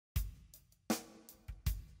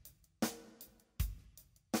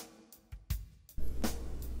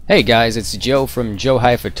Hey guys, it's Joe from Joe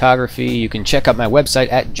High Photography. You can check out my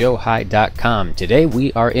website at joehigh.com. Today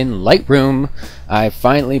we are in Lightroom. I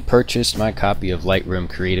finally purchased my copy of Lightroom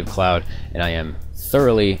Creative Cloud and I am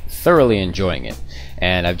thoroughly enjoying it.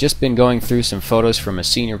 And I've just been going through some photos from a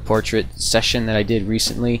senior portrait session that I did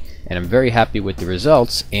recently, and I'm very happy with the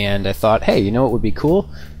results. And I thought, hey, you know what would be cool?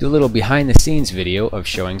 Do a little behind the scenes video of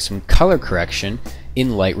showing some color correction in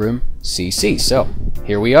Lightroom CC. So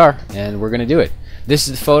here we are, and we're gonna do it. This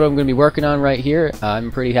is the photo I'm going to be working on right here.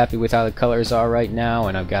 I'm pretty happy with how the colors are right now,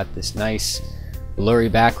 and I've got this nice blurry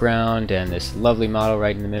background and this lovely model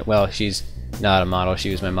right in the middle. Well, she's not a model.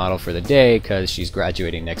 She was my model for the day because she's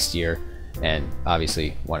graduating next year and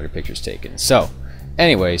obviously wanted her pictures taken. So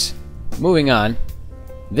anyways, moving on.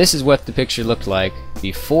 This is what the picture looked like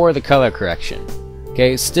before the color correction.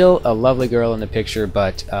 Okay, still a lovely girl in the picture,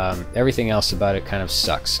 but everything else about it kind of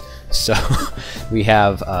sucks. So we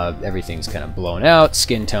have everything's kind of blown out.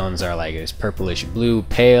 Skin tones are like this purplish blue,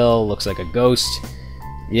 pale, looks like a ghost.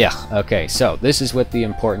 Yeah, okay, so this is what the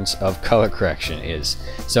importance of color correction is.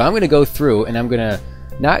 So I'm going to go through and I'm going to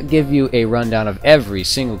not give you a rundown of every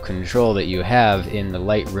single control that you have in the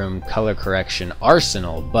Lightroom color correction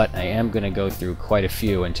arsenal, but I am going to go through quite a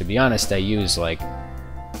few, and to be honest, I use like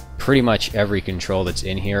pretty much every control that's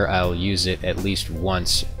in here. I'll use it at least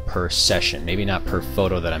once per session, maybe not per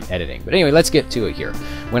photo that I'm editing. But anyway, let's get to it here.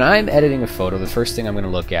 When I'm editing a photo, the first thing I'm going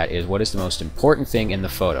to look at is what is the most important thing in the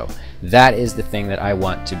photo. That is the thing that I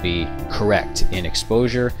want to be correct in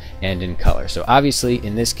exposure and in color. So obviously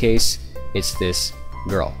in this case it's this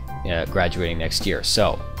girl graduating next year.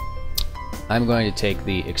 So I'm going to take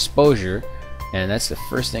the exposure, and that's the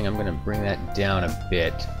first thing. I'm going to bring that down a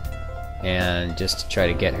bit and just to try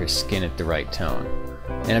to get her skin at the right tone.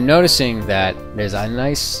 And I'm noticing that there's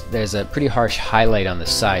a pretty harsh highlight on the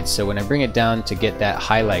side, so when I bring it down to get that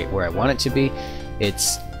highlight where I want it to be,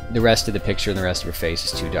 it's the rest of the picture and the rest of her face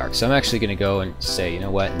is too dark. So I'm actually going to go and say, you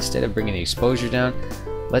know what, instead of bringing the exposure down,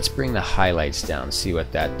 let's bring the highlights down, see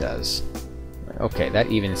what that does. Okay,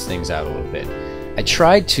 that evens things out a little bit. I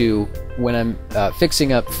tried to, when I'm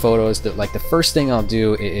fixing up photos, that like the first thing I'll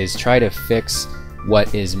do is try to fix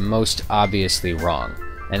what is most obviously wrong.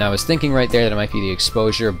 And I was thinking right there that it might be the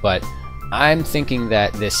exposure, but I'm thinking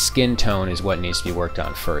that this skin tone is what needs to be worked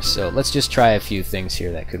on first. So let's just try a few things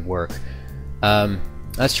here that could work.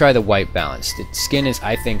 Let's try the white balance. The skin is,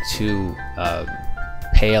 I think, too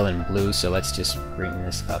pale and blue, so let's just bring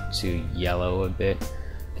this up to yellow a bit.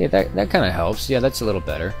 Okay, that kind of helps. Yeah, that's a little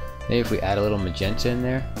better. Maybe if we add a little magenta in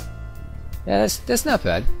there. Yeah, that's not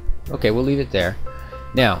bad. Okay, we'll leave it there.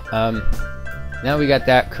 Now we got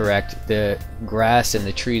that correct. The grass and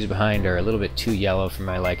the trees behind are a little bit too yellow for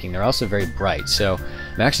my liking. They're also very bright, so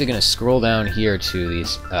I'm actually going to scroll down here to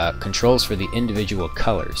these controls for the individual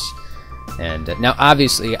colors. And now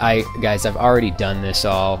obviously guys, I've already done this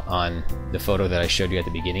all on the photo that I showed you at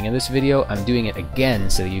the beginning of this video. I'm doing it again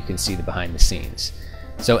so that you can see the behind the scenes.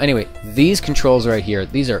 So anyway, these controls right here,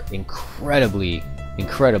 these are incredibly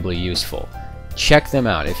useful. Check them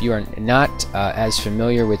out. If you are not as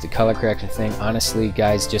familiar with the color correction thing, honestly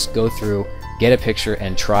guys, just go through, get a picture,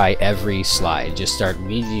 and try every slide. Just start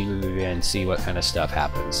and see what kind of stuff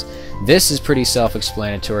happens. This is pretty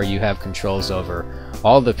self-explanatory. You have controls over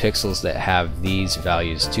all the pixels that have these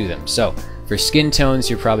values to them. So for skin tones,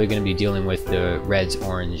 you're probably going to be dealing with the reds,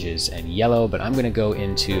 oranges, and yellow, but I'm going to go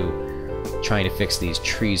into trying to fix these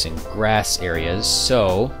trees and grass areas.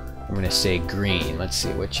 So I'm going to say green. Let's see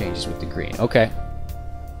what changes with the green. Okay,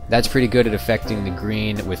 that's pretty good at affecting the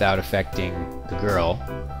green without affecting the girl.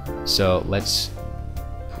 So let's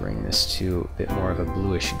bring this to a bit more of a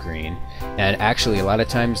bluish green. And actually, a lot of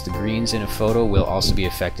times the greens in a photo will also be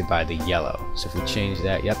affected by the yellow. So if we change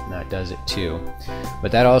that, yep, that does it too.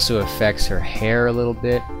 But that also affects her hair a little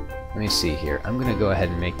bit. Let me see here. I'm going to go ahead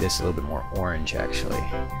and make this a little bit more orange, actually.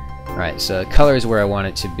 Alright, so the color is where I want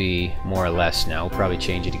it to be more or less now. We'll probably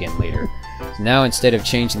change it again later. So now instead of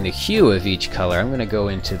changing the hue of each color, I'm going to go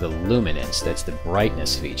into the luminance. That's the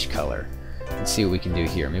brightness of each color. Let's see what we can do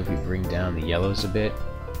here. Maybe if we bring down the yellows a bit.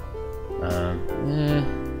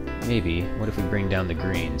 Maybe. What if we bring down the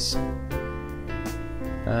greens?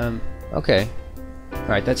 Okay.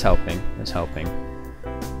 Alright, that's helping. That's helping.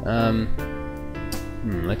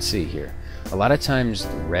 Let's see here. A lot of times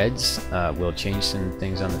the reds will change some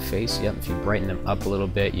things on the face. Yep, if you brighten them up a little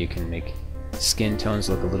bit, you can make skin tones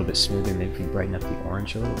look a little bit smoother. Maybe if we brighten up the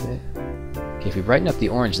orange a little bit. Okay, if we brighten up the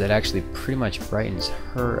orange, that actually pretty much brightens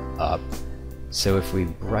her up. So if we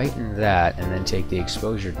brighten that and then take the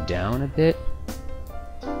exposure down a bit.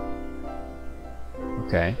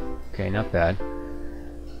 Okay, not bad.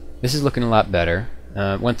 This is looking a lot better.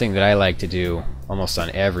 One thing that I like to do almost on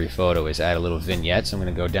every photo is add a little vignette. So I'm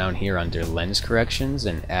going to go down here under lens corrections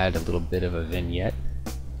and add a little bit of a vignette.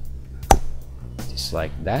 Just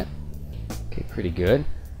like that. Okay, pretty good.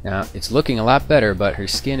 Now it's looking a lot better, but her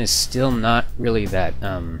skin is still not really that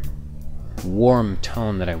warm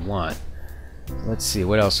tone that I want. Let's see,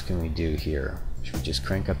 what else can we do here? Should we just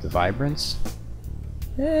crank up the vibrance?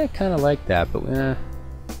 Kind of like that, but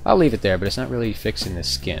I'll leave it there, but it's not really fixing the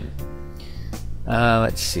skin.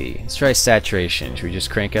 Let's see. Let's try saturation. Should we just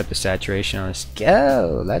crank up the saturation on this?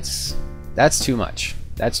 Go! That's too much.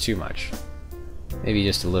 That's too much. Maybe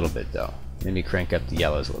just a little bit, though. Maybe crank up the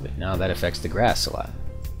yellows a little bit. Now that affects the grass a lot.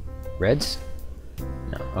 Reds?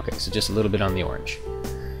 No. Okay, so just a little bit on the orange.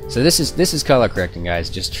 So this is color correcting, guys.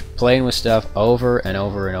 Just playing with stuff over and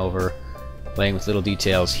over and over. Playing with little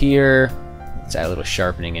details here. Let's add a little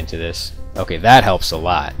sharpening into this. Okay, that helps a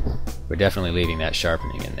lot. We're definitely leaving that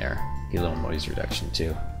sharpening in there. Get a little noise reduction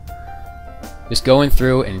too. Just going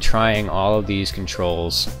through and trying all of these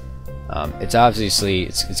controls. It's obviously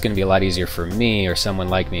it's going to be a lot easier for me or someone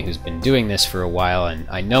like me who's been doing this for a while, and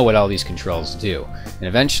I know what all these controls do. And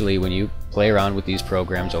eventually, when you play around with these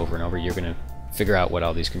programs over and over, you're going to figure out what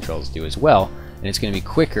all these controls do as well, and it's going to be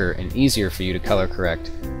quicker and easier for you to color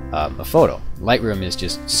correct a photo. Lightroom is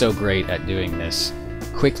just so great at doing this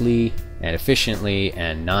quickly and efficiently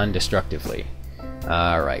and non-destructively.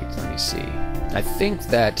 Alright, let me see. I think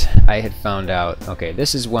that I had found out, okay,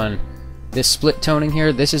 this is one, this split toning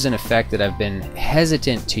here, this is an effect that I've been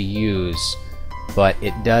hesitant to use, but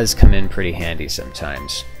it does come in pretty handy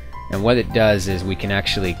sometimes. And what it does is we can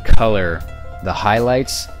actually color the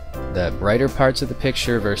highlights, the brighter parts of the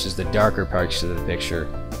picture versus the darker parts of the picture,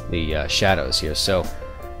 the shadows here. So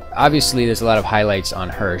obviously there's a lot of highlights on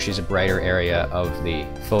her. She's a brighter area of the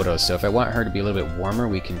photos. So if I want her to be a little bit warmer,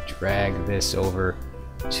 we can drag this over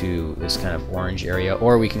to this kind of orange area,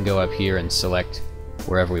 or we can go up here and select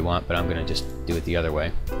wherever we want, but I'm going to just do it the other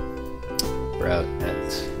way. We're out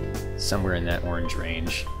at somewhere in that orange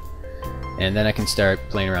range. And then I can start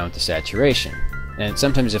playing around with the saturation. And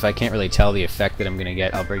sometimes if I can't really tell the effect that I'm going to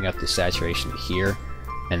get, I'll bring up the saturation to here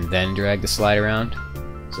and then drag the slide around.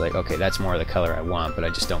 It's like, okay, that's more of the color I want, but I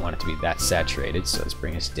just don't want it to be that saturated, so let's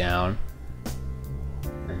bring us down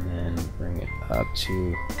and then bring it up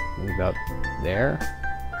to maybe about there.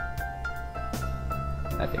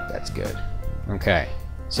 I think that's good. Okay,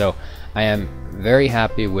 so I am very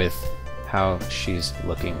happy with how she's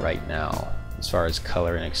looking right now as far as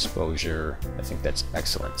color and exposure. I think that's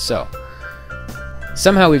excellent. So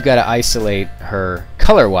somehow we've got to isolate her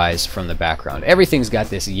color-wise from the background. Everything's got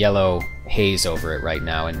this yellow haze over it right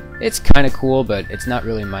now, and it's kind of cool, but it's not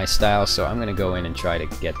really my style, so I'm going to go in and try to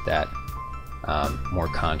get that more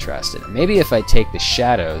contrasted. Maybe if I take the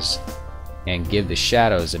shadows and give the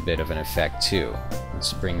shadows a bit of an effect too.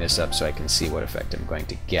 Let's bring this up so I can see what effect I'm going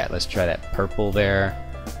to get. Let's try that purple there.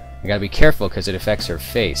 I gotta be careful because it affects her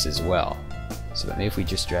face as well. So maybe if we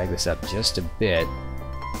just drag this up just a bit.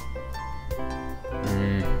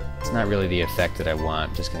 It's not really the effect that I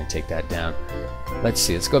want. I'm just going to take that down. Let's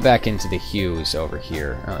see. Let's go back into the hues over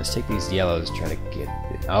here. Let's take these yellows and try to get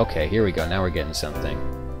it. Okay, here we go. Now we're getting something.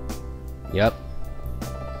 Yep.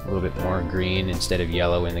 A little bit more green instead of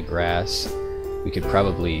yellow in the grass. We could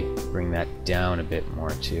probably bring that down a bit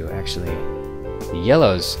more too. Actually, the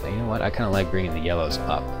yellows, you know what? I kind of like bringing the yellows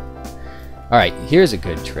up. Alright, here's a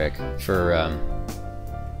good trick for...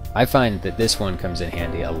 I find that this one comes in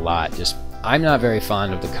handy a lot. I'm not very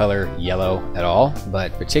fond of the color yellow at all,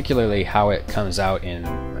 but particularly how it comes out in,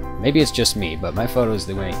 maybe it's just me, but my photos,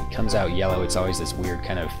 the way it comes out yellow, it's always this weird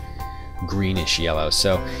kind of greenish yellow.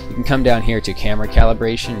 So you can come down here to camera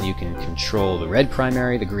calibration. You can control the red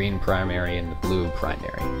primary, the green primary, and the blue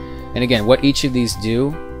primary. And again, what each of these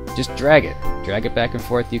do, just drag it back and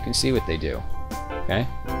forth. You can see what they do. Okay,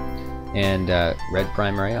 and red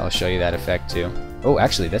primary, I'll show you that effect too. Oh,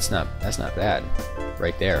 actually, that's not bad.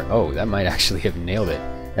 Right there. Oh, that might actually have nailed it.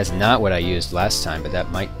 That's not what I used last time, but that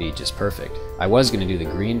might be just perfect. I was going to do the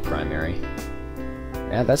green primary.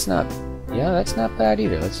 Yeah, that's not bad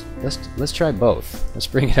either. Let's try both. Let's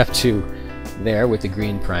bring it up to there with the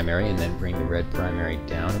green primary and then bring the red primary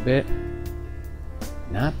down a bit.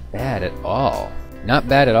 Not bad at all. Not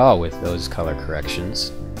bad at all with those color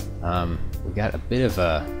corrections. We got a bit of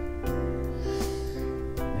a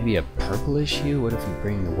maybe a purplish hue. What if we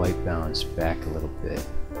bring the white balance back a little bit?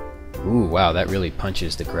 Ooh, wow, that really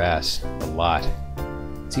punches the grass a lot.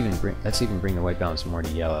 Let's even bring the white balance more to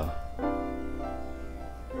yellow.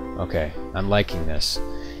 Okay, I'm liking this.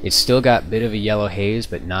 It's still got a bit of a yellow haze,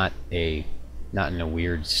 but not in a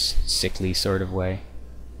weird sickly sort of way.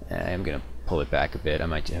 I'm gonna pull it back a bit. I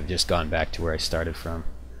might have just gone back to where I started from.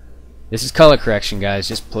 This is color correction, guys,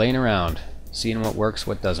 just playing around, seeing what works,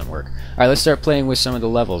 what doesn't work. Alright, let's start playing with some of the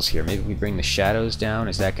levels here. Maybe we bring the shadows down.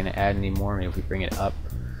 Is that going to add any more? Maybe if we bring it up.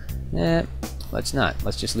 Let's not.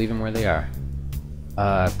 Let's just leave them where they are.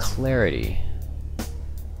 Clarity.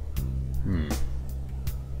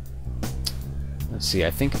 Let's see,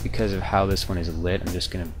 I think because of how this one is lit, I'm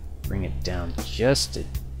just going to bring it down just a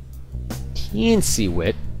teensy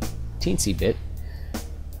bit.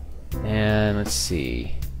 And let's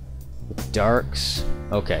see. The darks.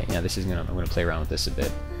 Okay, yeah, this is I'm gonna play around with this a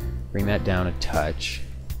bit. Bring that down a touch.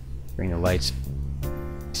 Bring the lights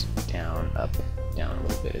down a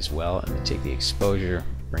little bit as well, and then take the exposure,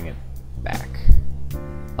 bring it back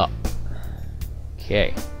up.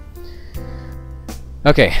 Okay.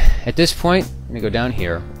 Okay, at this point, I'm gonna go down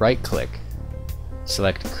here, right click,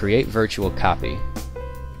 select Create Virtual Copy,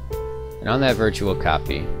 and on that virtual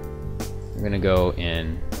copy, I'm gonna go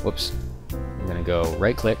in, I'm gonna go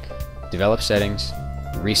right click, Develop Settings,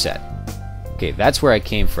 Reset. Okay, that's where I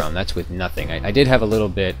came from. That's with nothing. I did have a little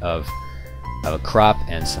bit of a crop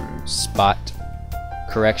and some spot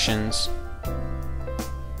corrections,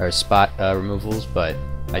 or spot removals, but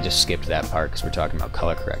I just skipped that part because we're talking about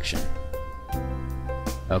color correction.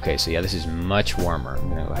 Okay, so yeah, this is much warmer. I'm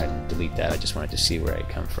gonna go ahead and delete that. I just wanted to see where I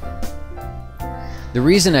come from. The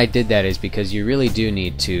reason I did that is because you really do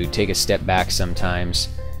need to take a step back sometimes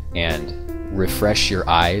and refresh your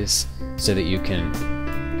eyes so that you can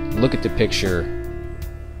look at the picture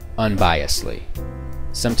unbiasedly.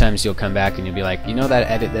 Sometimes you'll come back and you'll be like, you know, that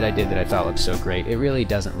edit that I did that I thought looked so great, it really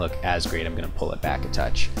doesn't look as great. I'm going to pull it back a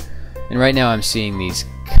touch. And right now I'm seeing these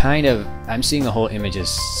I'm seeing the whole image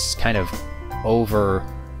as kind of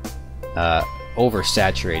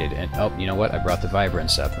oversaturated. And oh, you know what? I brought the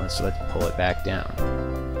vibrance up. Let's pull it back down.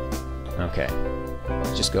 Okay,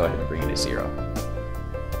 let's just go ahead and bring it to 0.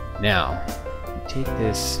 Now, take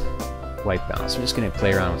this white balance. I'm just going to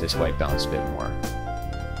play around with this white balance a bit more.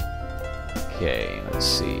 Okay, let's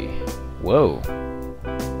see. Whoa.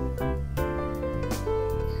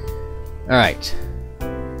 Alright.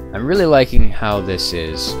 I'm really liking how this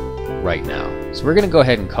is right now. So we're going to go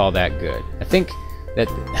ahead and call that good. I think that...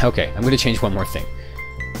 Okay, I'm going to change one more thing.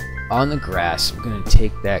 On the grass, I'm going to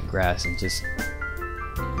take that grass and just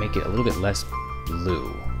make it a little bit less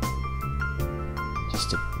blue.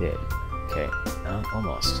 Just a bit. Okay,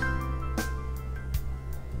 almost.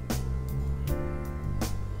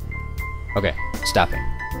 Okay, stopping.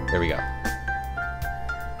 There we go.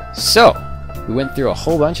 So, we went through a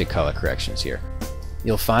whole bunch of color corrections here.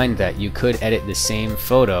 You'll find that you could edit the same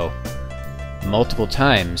photo multiple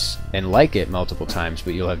times and like it multiple times,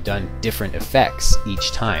 but you'll have done different effects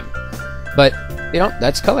each time. But, you know,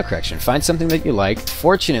 that's color correction. Find something that you like.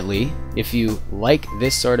 Fortunately, if you like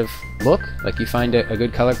this sort of look, like you find a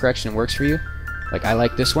good color correction that works for you, like I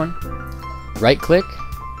like this one, right click,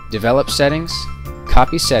 Develop Settings,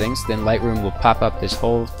 Copy Settings, then Lightroom will pop up this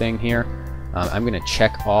whole thing here. I'm going to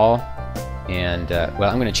check all, and well,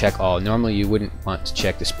 I'm going to check all. Normally you wouldn't want to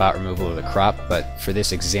check the spot removal or the crop, but for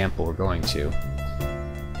this example we're going to.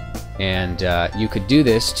 And you could do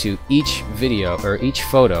this to each video or each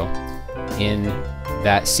photo in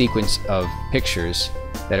that sequence of pictures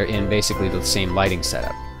that are in basically the same lighting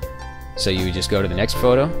setup. So you would just go to the next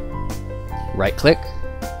photo, right click,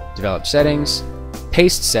 Develop Settings,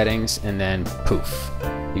 paste settings, and then poof,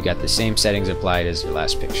 you got the same settings applied as your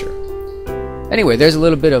last picture. Anyway, there's a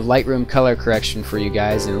little bit of Lightroom color correction for you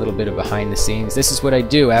guys and a little bit of behind the scenes. This is what I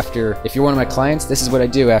do after, if you're one of my clients, this is what I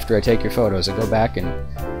do after I take your photos. I go back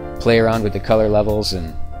and play around with the color levels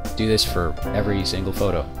and do this for every single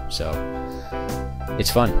photo. So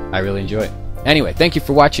it's fun. I really enjoy it. Anyway, thank you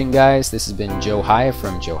for watching, guys. This has been Joe High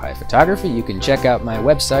from Joe High Photography. You can check out my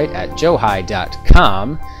website at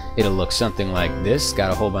joehigh.com. It'll look something like this.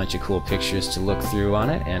 Got a whole bunch of cool pictures to look through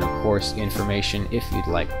on it, and of course information if you'd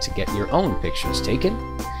like to get your own pictures taken.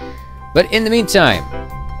 But in the meantime,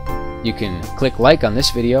 you can click like on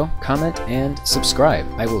this video, comment, and subscribe.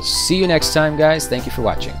 I will see you next time, guys. Thank you for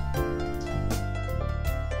watching.